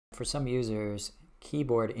for some users,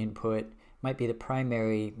 keyboard input might be the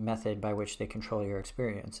primary method by which they control your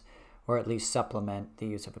experience, or at least supplement the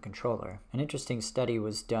use of a controller. An interesting study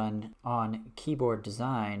was done on keyboard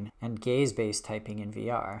design and gaze-based typing in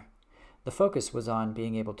VR. The focus was on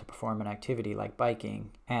being able to perform an activity like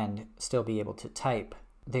biking and still be able to type.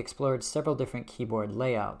 They explored several different keyboard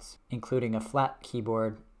layouts, including a flat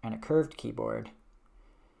keyboard and a curved keyboard,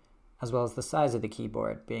 as well as the size of the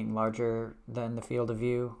keyboard being larger than the field of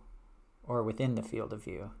view or within the field of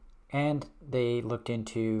view. And they looked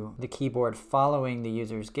into the keyboard following the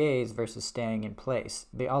user's gaze versus staying in place.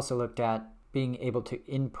 They also looked at being able to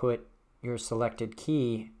input your selected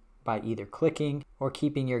key by either clicking or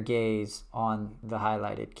keeping your gaze on the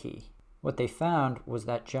highlighted key. What they found was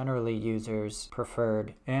that generally users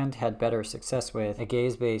preferred and had better success with a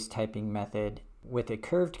gaze-based typing method with a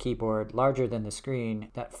curved keyboard larger than the screen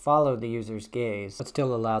that followed the user's gaze but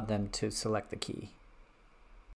still allowed them to select the key.